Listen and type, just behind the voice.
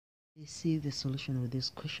See the solution of this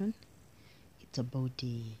question. It's about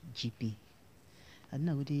the GP. And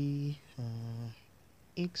now the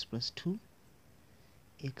x plus 2,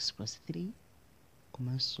 x plus 3,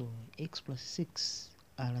 so x plus 6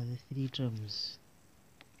 are the three terms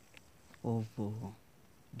of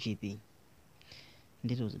GP.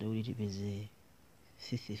 And it was the way it was a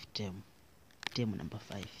fifth term number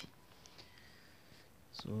 5.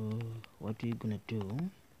 So what we're gonna do,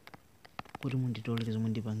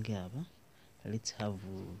 let's have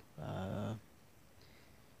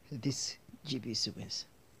this GP sequence.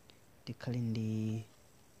 The calendar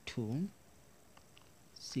 2,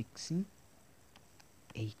 6,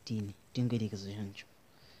 18. Tingoyerekeza chancho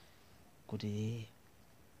kuti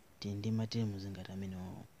tindi matemuzi ngati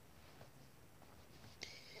amenewo.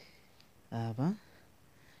 Apa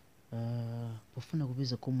pofuna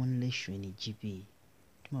kupeza common ratio in GP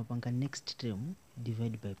timapanga next term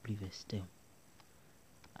divide by previous term.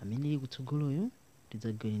 Amene ili kutsogoloyo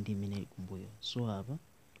tidzagwira ndi imene ili kumbuyo. So apa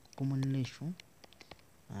common ratio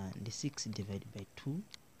ndi 6 divided by 2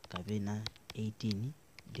 kapena 18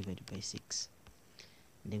 divided by 6.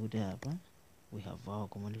 Ndikuti apa we have our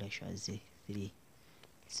common ratio as 3.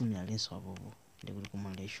 Similarly so apopo ndikuti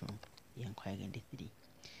common ratio yankho yake ndi 3.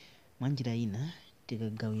 Mwanjira ina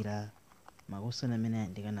tikagawira makosana amene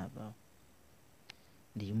ayandikana apawo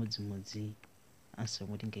ndi chimodzimodzi answer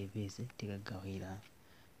kuti ngaipeze tikagawira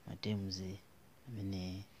matems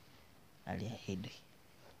amene ali ahead.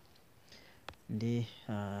 And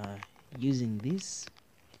using this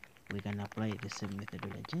we can apply the same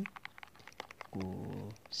methodology ku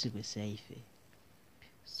sequence ife.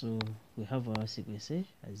 So we have our sequence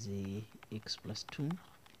as x plus 2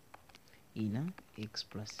 ina x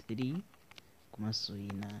plus 3 kumaso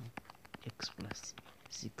ina x plus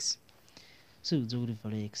 6. So we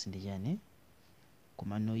value x ndi chani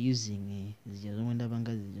kumano using zija zomwe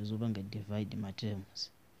ndapanga zija zopanga divide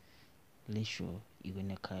matems ratio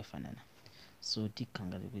ikuyenekhala ifanana. So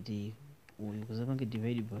tikangati kuti uyu kuzapanga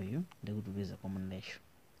divide by uyu ndikuti upeza common ratio.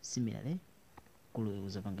 Similarly kulu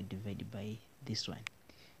kuzapanga divide by this one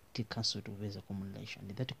ticancel to upeza common ratio,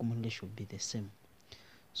 and that common ratio will be the same.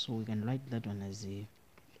 So we can write that one as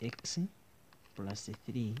x plus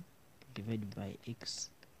 3 divided by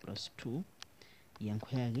x plus 2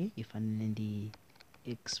 yankho yake ifanane ndi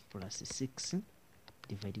x plus 6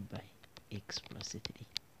 divided by x plus 3.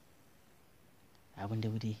 Apo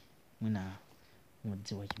ndikuti mwina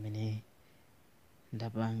mudziwa chimene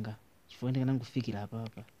ndapanga chifukwa ndikanangofikira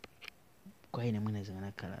apapa kwa ine mwina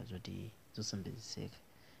zikanakhala zoti zosambezeseka.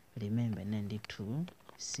 Remember ine ndi 2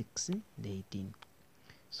 6 ndi 18.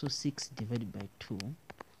 So 6 divided by 2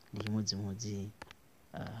 ndi chimodzimodzi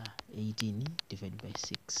 18 divided by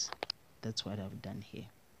 6. That's what I've done here.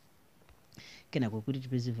 Kenako kuti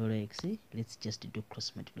tipeze value x, let's just do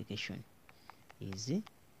cross multiplication. Izi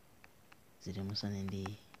ziremusane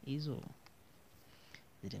ndi izo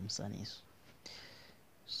ziremusane izo.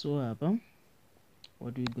 So apa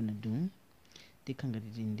what we're gonna do, tikanga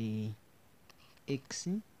titi ndi x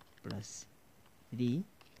plus 3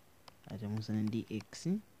 aremusane ndi x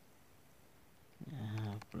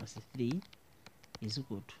plus 3 is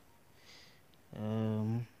equal to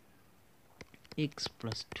x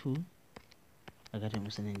plus 2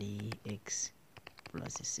 akaremusane ndi x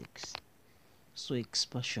plus 6. So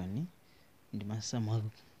expression ndi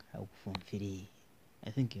masamu aku form 3.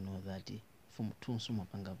 I think you know that form 2 suma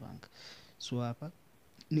panga. So apa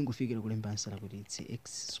ningofikira kulemba answer kuti it's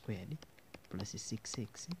x squared plus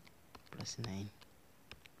 6x plus 9.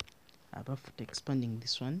 Apa after expanding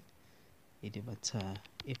this one it is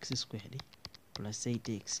x squared plus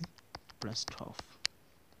 8x plus 12.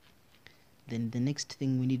 Then the next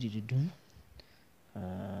thing we need to do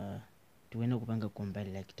to kupanga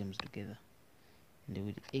combine like terms together, and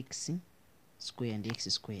with x square and x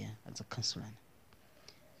square as a cancelana.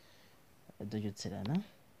 And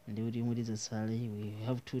we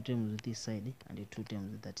have 2 terms with this side and 2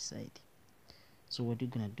 terms with that side. So what we're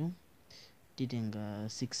gonna do, titenga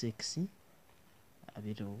 6x a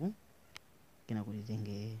bit over, kena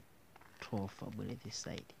kutitenga 12 above this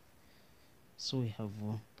side. So we have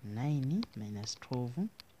 9 minus 12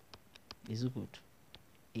 is equal to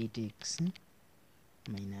 8x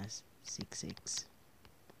minus 6x.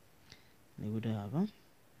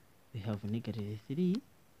 We have negative 3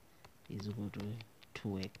 is equal to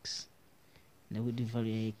 2x. Now we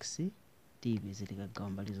value x t is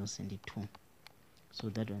mbali zonse ndi 2. So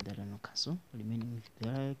that one no cancel, remaining with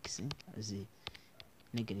x as a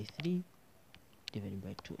negative 3 divided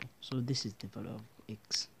by 2. So this is the value of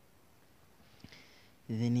x.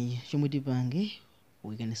 Then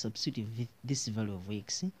we can substitute this value of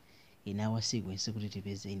x in our sequence kuti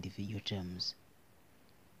tipeze individual terms.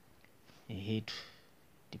 Ehetu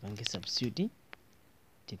tipange substitute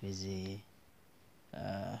tipeze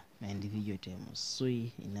my individual terms. So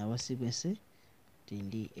in our sequence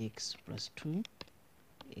tindi x plus 2,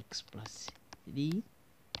 x plus 3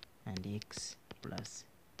 and x plus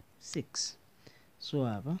 6. So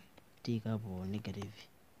apa tikapo negative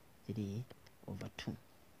 3 over 2.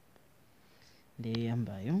 Ndiye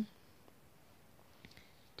yambayo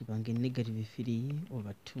tipange negative 3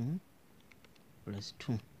 over 2 plus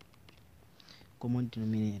 2. Common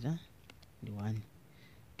denominator ndi 1.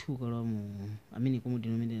 2 kalowa mu common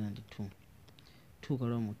denominator ndi 2. 2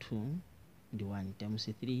 kalowa mu 2 ndi 1 times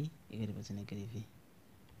 3 ikatipatsa negative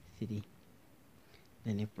 3.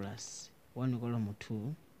 Then plus 1 kalowa mu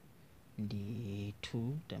 2 ndi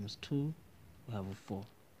 2 times 2 we have 4.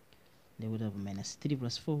 Then we have minus 3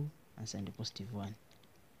 plus 4 answer ndi positive 1.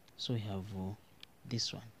 So we have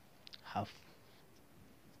this one half.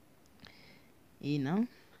 Now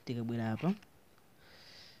tikabwera apa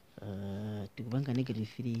tikupanga negative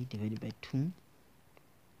 3 divided by 2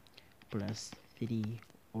 plus 3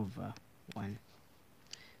 over 1.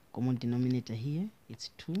 Common denominator here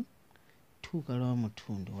it's 2. 2 kalowa mu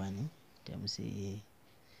 2 ndi 1 times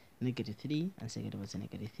negative 3 and second was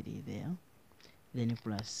negative 3 there. Then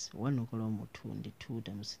plus 1 kalowa mu 2 ndi 2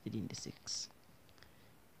 times 3 ndi 6.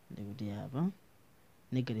 Ndikuti apa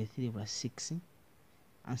negative 3 plus 6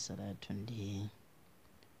 answer that ndi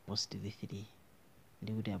positive 3.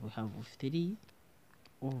 Ndikuti apa we have 3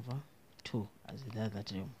 over 2 as the other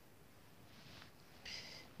term.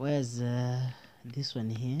 Whereas this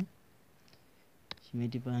one here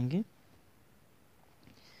chimetipange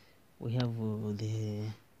we have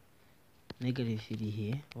the negative 3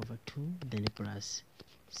 here over 2 then plus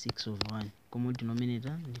 6 over 1. Common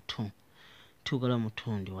denominator ndi 2. 2 kalowa mu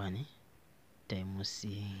 2 ndi 1 times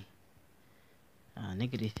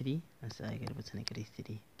negative 3 answer ikatipatsa negative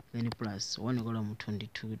 3. Then plus 1 kalowa mu 2 ndi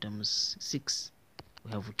 2 times 6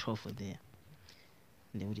 we have 12 there.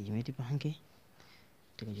 Ndikuti chimetipange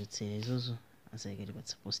tikachotsera izozo answer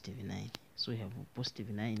ikatipatsa positive 9. So we have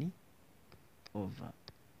positive 9 over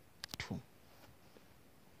 2.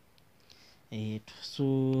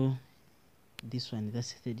 So this one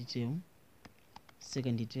that's third term,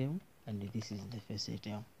 second term, and this is the first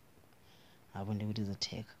term. Hapo ndikuti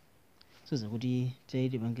zatheka. So zakuti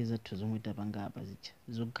taiti pange zathu zomwe tapanga apa zicha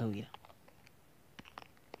zogawira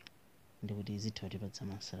ndikuti zitha kutipatsa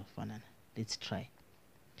masala kufanana. Let's try.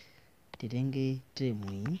 Titenge term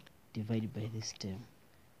iyi divide by this term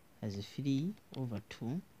as 3 over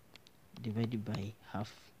 2 divided by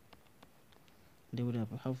half. Ndikuti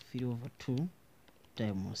apa half 3 over 2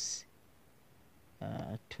 times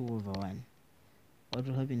 2 over 1. What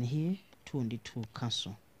will happen here? 2 and 2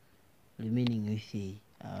 cancel, remaining with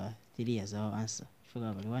 3 as our answer. Figure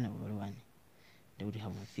over 1 over 1. They would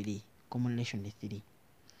have 3. Common relation is 3.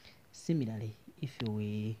 Similarly, if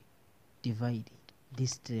we divide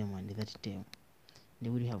this term and that term, they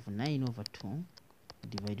would have 9 over 2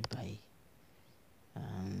 divided by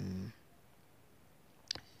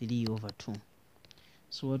 3 over 2.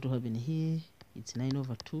 So what will happen here? It's 9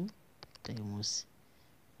 over 2 times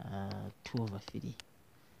 2 over 3.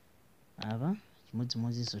 Ava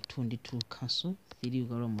chimodzimodzi so 2 and 2 cancel, 3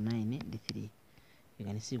 ukalowa mu 9 ndi 3. You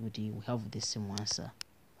can see that we have the same answer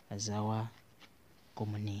as our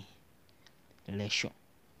common ratio.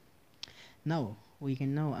 Now we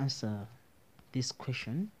can now answer this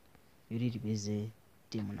question. You need to be the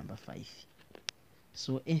term number 5.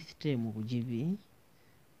 So nth term kujibi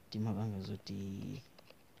timapanga zoti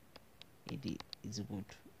it is equal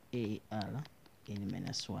to AR n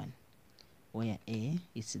minus 1, where A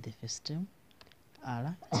is the first term,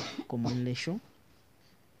 R common ratio,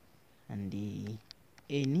 and the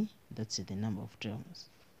N that's the number of terms.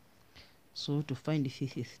 So to find the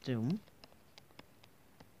fifth term,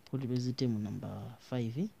 what is the term number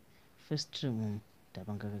 5? First term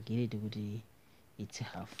tapanga calculate kuti it's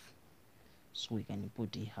half. So we can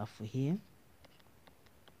put the half here,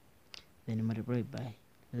 then multiply by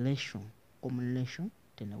ratio, common ratio,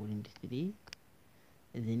 then I will into 3,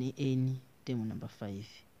 and then N term number 5,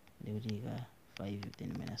 they will take 5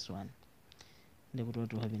 then minus 1. Then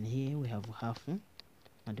what will happen here? We have half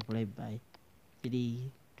multiplied by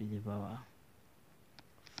 3 to the power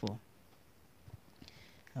 4.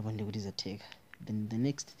 Upon the take. Then the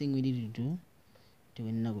next thing we need to do to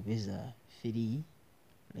kupeza 3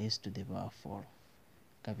 raised to the power 4.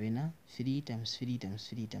 Kapena 3 times 3 times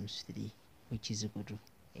 3 times 3, which is equal to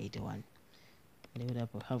 81. They would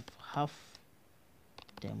have half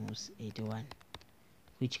times 81,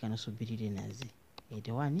 which can also be written as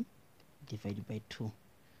 81 divided by 2.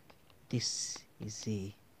 this is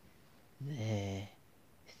the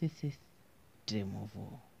 50th term of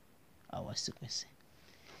our sequence.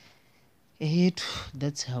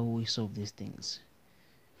 That's how we solve these things.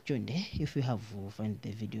 Join there. If you have found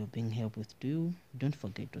the video being helpful to you, don't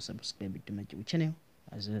forget to subscribe to my YouTube channel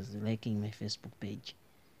as well as liking my Facebook page,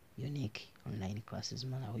 Unique Online Classes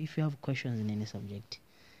Malawi. If you have questions in any subject,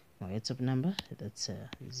 my WhatsApp number, that's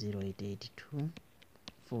 0882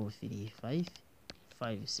 435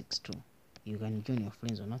 562. You can join your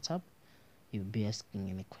friends on WhatsApp. You'll be asking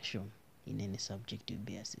any question in any subject, you'll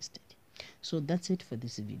be assisted. So that's it for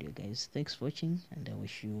this video, guys. Thanks for watching, and I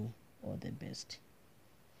wish you all the best.